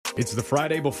It's the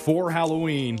Friday before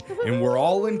Halloween, and we're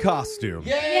all in costume.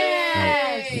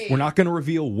 Yay! We're not going to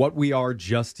reveal what we are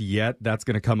just yet. That's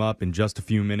going to come up in just a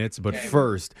few minutes. But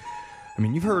first, I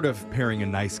mean, you've heard of pairing a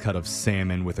nice cut of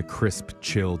salmon with a crisp,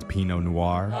 chilled Pinot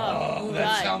Noir? Oh,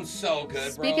 that sounds so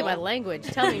good, bro. Speaking my language,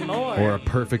 tell me more. Or a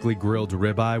perfectly grilled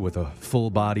ribeye with a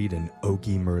full-bodied and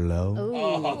oaky Merlot? Ooh,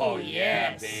 Oh,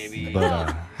 yeah, baby.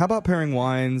 But how about pairing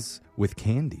wines with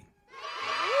candy?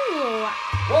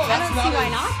 Whoa, I that's don't see why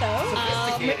not,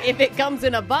 though. sophisticated. if it comes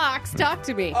in a box, talk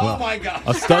to me. Oh, my gosh.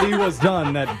 A study was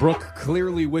done that Brooke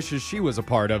clearly wishes she was a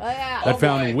part of that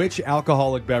found boy. which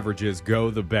alcoholic beverages go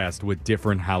the best with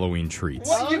different Halloween treats.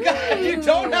 Well, you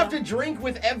don't have to drink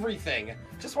with everything.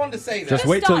 Just wanted to say that. Just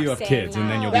wait till stop you have saying kids and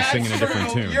then you'll be That's singing a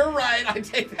different true. tune. You're right. I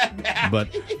take that back.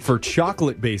 But for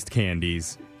chocolate-based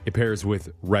candies, it pairs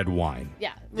with red wine.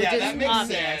 Yeah. yeah, which that is makes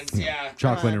obvious. sense. Yeah.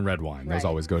 Chocolate and red wine, those right.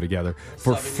 always go together.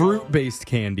 For Sauvignon. fruit-based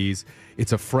candies,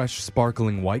 it's a fresh,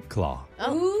 sparkling White Claw.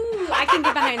 Ooh, I can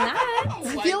get behind that.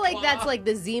 I feel like that's like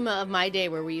the Zima of my day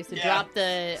where we used to drop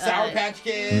the Sour Patch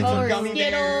Kids or or gummy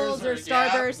Skittles bears or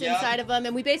Starburst yeah. inside of them,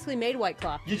 and we basically made White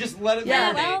Claw. You just let it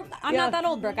Yeah, marinate. well, I'm Yeah. not that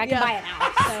old, Brooke. I can Yeah. buy it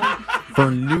now. So. For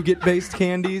nougat-based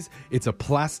candies, it's a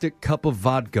plastic cup of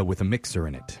vodka with a mixer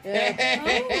in it.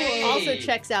 Hey. Also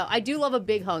checks out. I do love a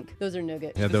big hunk. Those are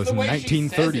nougat. Yeah, those the way she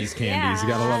 1930s says it. candies. You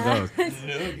gotta love those.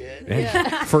 Nougat.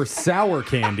 And for sour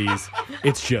candies,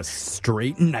 it's just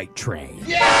straight night train.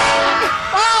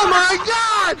 Oh my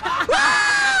God!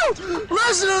 Wow!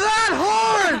 Listen to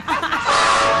that horn!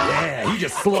 Yeah, he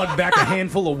just slugged back a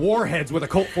handful of warheads with a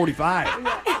Colt 45.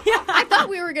 I thought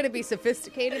we were going to be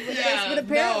sophisticated with Yeah, this, but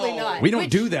apparently no. not. We don't Which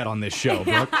do that on this show,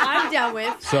 Brooke. I'm down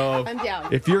with. So I'm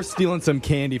down. if you're stealing some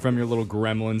candy from your little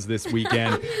gremlins this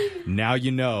weekend, now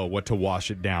you know what to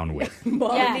wash it down with.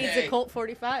 Mom Yeah. needs a Colt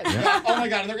 45. Oh my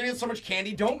God, and they're gonna get so much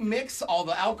candy. Don't mix all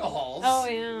the alcohols. Oh,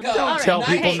 yeah. Go. Don't Tell Night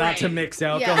people not to train. mix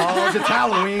alcohols. It's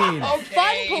Halloween.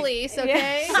 Okay. Fun police,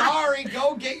 okay? Sorry,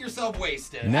 go get yourself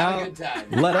wasted. Now, Have a good time.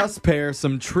 let us pair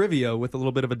some trivia with a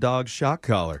little bit of a dog shock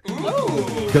collar. Ooh,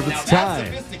 Because now it's that's time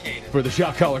sophisticated. for the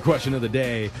shock collar question of the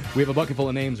day. We have a bucket full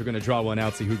of names. We're going to draw one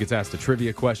out, see who gets asked a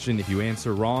trivia question. If you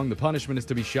answer wrong, the punishment is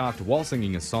to be shocked while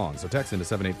singing a song. So text into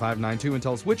 78592 and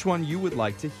tell us which one you would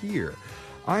like to hear.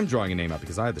 I'm drawing a name out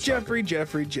because I had the shocker.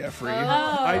 Jeffrey.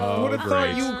 I would have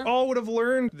thought great. you all would have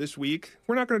learned this week.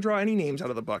 We're not going to draw any names out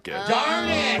of the bucket. Darn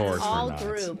it! Of course All we're not.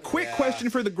 group. Quick question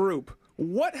for the group.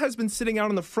 What has been sitting out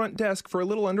on the front desk for a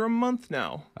little under a month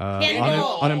now? Candy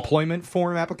bowl. Unemployment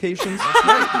form applications?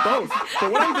 Both.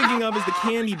 But what I'm thinking of is the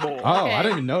candy bowl. Oh, Okay. I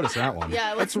didn't even notice that one.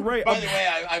 Yeah, That's right. By the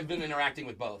way, I've been interacting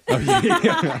with both.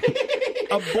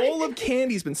 A bowl of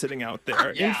candy's been sitting out there.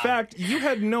 In Yeah. fact, you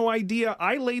had no idea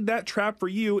I laid that trap for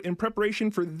you in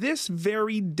preparation for this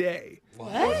very day.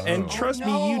 What? And trust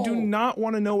me, you do not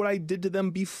want to know what I did to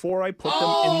them before I put them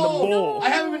in the Oh, bowl. I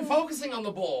haven't been focusing on the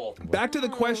bowl. Back to the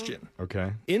question.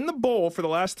 Okay. In the bowl for the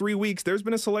last 3 weeks, there's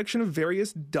been a selection of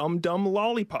various Dum Dum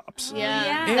lollipops.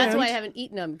 Yeah. Yeah. That's why I And- haven't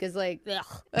eaten them, because, like, ugh.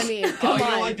 I mean, Oh, come you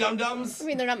on. don't like Dum Dums? I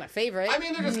mean, they're not my favorite. I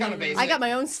mean, they're just kind of basic. I got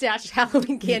my own stashed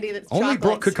Halloween candy that's Only chocolates.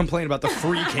 Brooke could complain about the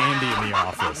free candy in the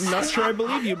office. Not sure I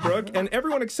believe you, Brooke. And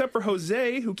everyone except for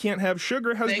Jose, who can't have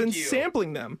sugar, has Thank been you.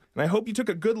 sampling them. And I hope you took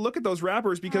a good look at those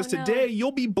wrappers because Oh, no. today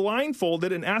you'll be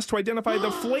blindfolded and asked to identify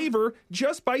the flavor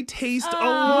just by taste Oh,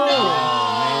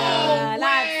 alone.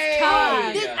 that's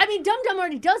tough. I mean, Dum Dum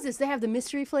already does this. They have the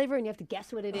mystery flavor, and you have to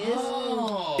guess what it is.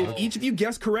 Oh. If each of you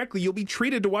guess correctly, you'll be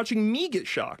treated to watching me get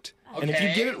shocked. And if you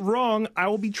Okay. get it wrong, I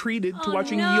will be treated to Oh,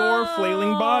 watching no. your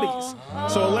flailing bodies.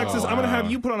 So, Alexis, I'm going to have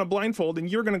you put on a blindfold and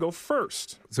you're going to go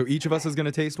first. So each of us is going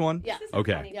to taste one? Yeah.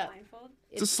 Okay. Yeah.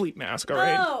 It's a sleep mask, all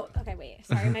right? Oh, okay, wait.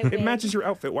 Sorry, my It wig. matches your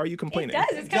outfit. Why are you It complaining? does.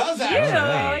 It's It kind does of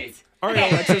actually. cute. All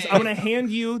right, Alexis, I'm going to hand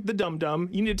you the Dum Dum.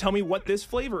 You need to tell me what this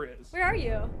flavor is. Where are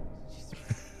you?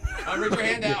 Raise your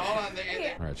hand out. Hold on.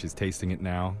 There. All right, she's tasting it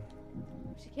now.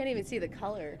 She can't even see the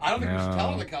color. I don't think we should No.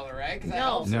 tell her the color, right? 'Cause that No.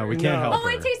 helps No, her. we can't No. help Oh,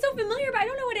 her. it tastes so familiar, but I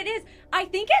don't know what it is. I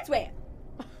think it's wait.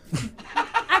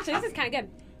 Actually, this is kind of good.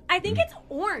 I think it's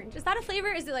orange. Is that a flavor?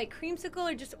 Is it like creamsicle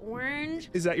or just orange?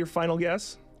 Is that your final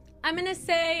guess? I'm gonna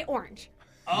say orange.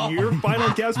 Your final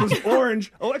guess was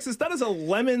orange. Alexis, that is a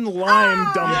lemon lime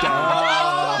Dum Dum.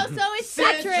 Oh, so it's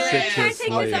Citrus. citrus. Can I Citrus take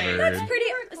this up? flavored. That's pretty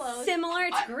similar.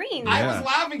 It's green. I Yeah. was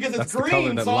laughing because it's That's the green,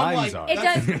 color that so I'm limes like, are. It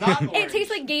that's does. not It orange. tastes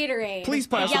like Gatorade. Please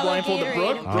pass the Yellow blindfold to Gatorade.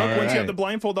 Brooke. All Brooke, once you right. have the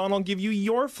blindfold on, I'll give you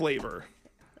your flavor.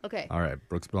 Okay. All right,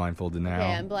 Brooke's blindfolded now.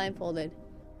 Okay, I'm blindfolded.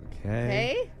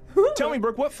 Okay. Okay. Tell me,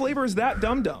 Brooke, what flavor is that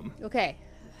Dum Dum? Okay.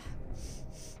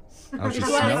 Oh, she's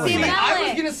You wanna smelling see it. my- I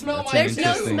was gonna smell That's mine There's no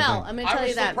interesting. smell. I'm going to I tell was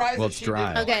you that. surprised Well, that it's she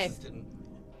dry. did. Okay. Alexis didn't.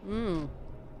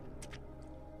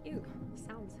 Ew,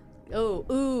 sounds Oh,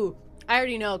 ooh. I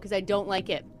already know because I don't like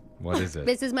it. What is it?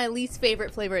 This is my least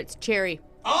favorite flavor. It's cherry.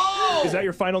 Oh! Is that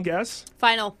your final guess?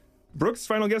 Final. Brooke's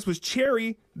final guess was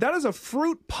cherry. That is a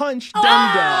fruit punch dum-dum.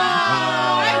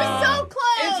 I was so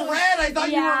close. It's red. I thought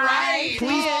you were right.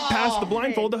 Please Oh. pass the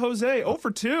blindfold to Jose. 0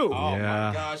 for 2. Oh Yeah.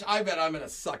 my gosh. I bet I'm going to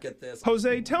suck at this.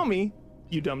 Jose, tell me,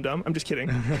 you dum-dum. I'm just kidding.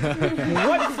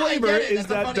 What I flavor get it. is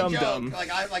That's that a funny dum-dum?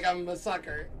 joke. Like I'm a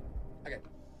sucker. Okay.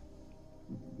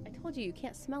 I told you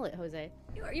can't smell it, Jose.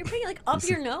 You're putting it like up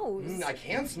your nose. I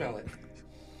can smell it.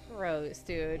 Gross,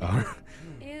 dude. Ew.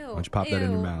 Why don't you pop that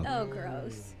in your Ew. mouth? Oh,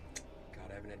 gross. God,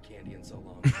 I haven't had candy in so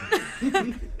long.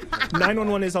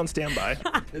 911 is on standby.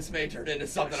 This may turn into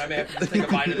something. I may have to take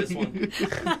a bite of this one.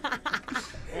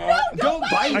 Don't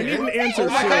bite I need an answer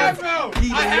I soon. have no.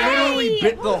 He I have literally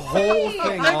bit the whole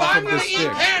thing If off I'm of going the to eat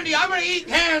stick. candy, I'm going to eat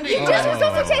candy. You're just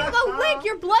supposed to take a lick.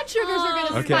 Your blood sugars are going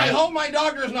to Okay. I spike. hope my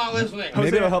doctor's not listening.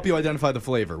 Maybe it'll help you identify the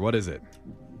flavor. What is it?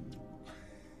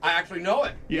 I actually know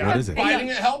it. Yeah. What is it? Biting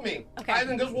it helped me. Okay. I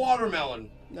think it's watermelon.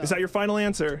 Is that your final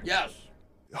answer? Yes.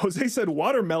 Jose said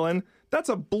watermelon. That's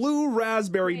a blue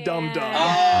raspberry dum-dum.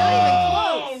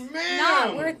 Oh, man.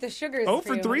 Not worth the sugars. 0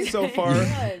 for you. 3 so far.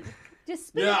 Good. Just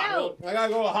spit it Yeah, out. well, I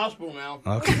gotta go to the hospital now.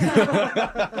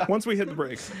 Okay. Once we hit the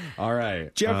brakes. All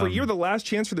right. Jeffrey, you're the last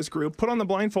chance for this group. Put on the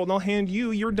blindfold and I'll hand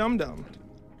you your dum-dum.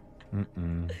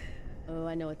 Oh,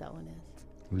 I know what that one is.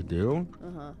 We do?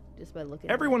 Uh-huh. Just by looking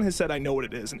at Everyone has said I know what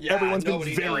it is, and Yeah, everyone's been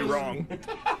nobody very knows. wrong.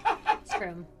 Screw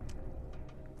 'em.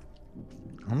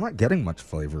 I'm not getting much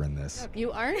flavor in this. it.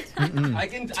 You aren't? I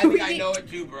think I know it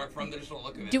too, Brooke, from the just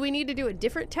look of it. Do we need to do a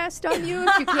different test on you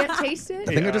if you can't taste it?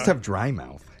 I think I just have dry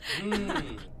mouth.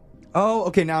 Oh,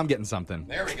 okay, now I'm getting something.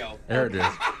 There we go. There it is.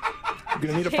 I'm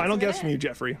going to need a final guess from you,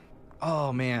 Jeffrey.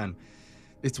 Oh, man.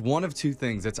 It's one of two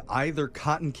things. It's either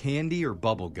cotton candy or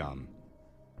bubble gum.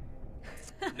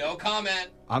 No comment.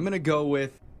 I'm going to go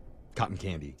with cotton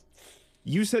candy.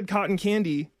 You said cotton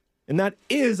candy, and that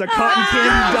is a cotton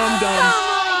candy dum-dum.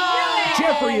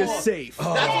 Jeffrey is safe. That's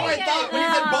what I thought. When you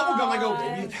said bubblegum, I go,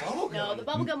 maybe it's bubblegum. No, the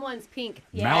bubblegum one's pink.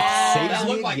 Mouth saves That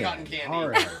me looked like again. cotton candy. All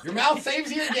right. Your mouth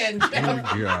saves you again, There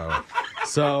Jeff. we go.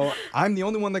 So I'm the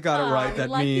only one that got it right. That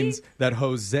lucky. means that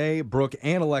Jose, Brooke,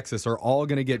 and Alexis are all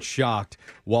going to get shocked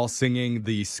while singing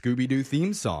the Scooby-Doo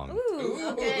theme song. Ooh,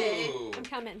 Okay. I'm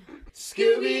coming.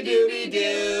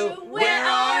 Scooby-Dooby-Doo, where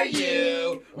are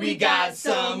you? We got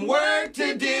some work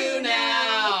to do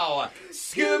now.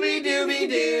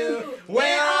 Scooby-Dooby-Doo,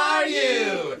 where are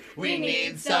you? We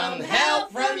need some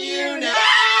help from you now.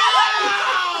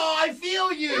 I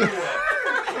feel you.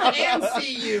 And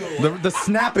see you. The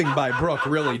snapping by Brooke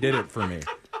really did it for me.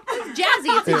 It's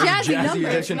jazzy. It's a jazzy, number.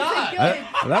 edition. It's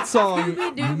not. That song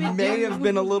Scooby-Dooby-Doo. may have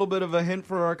been a little bit of a hint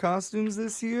for our costumes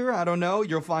this year. I don't know.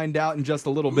 You'll find out in just a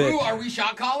little bit. Ooh, are we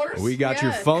shot callers? We got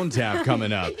your Yes. phone tap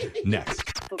coming up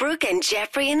next. Brooke and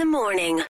Jeffrey in the morning.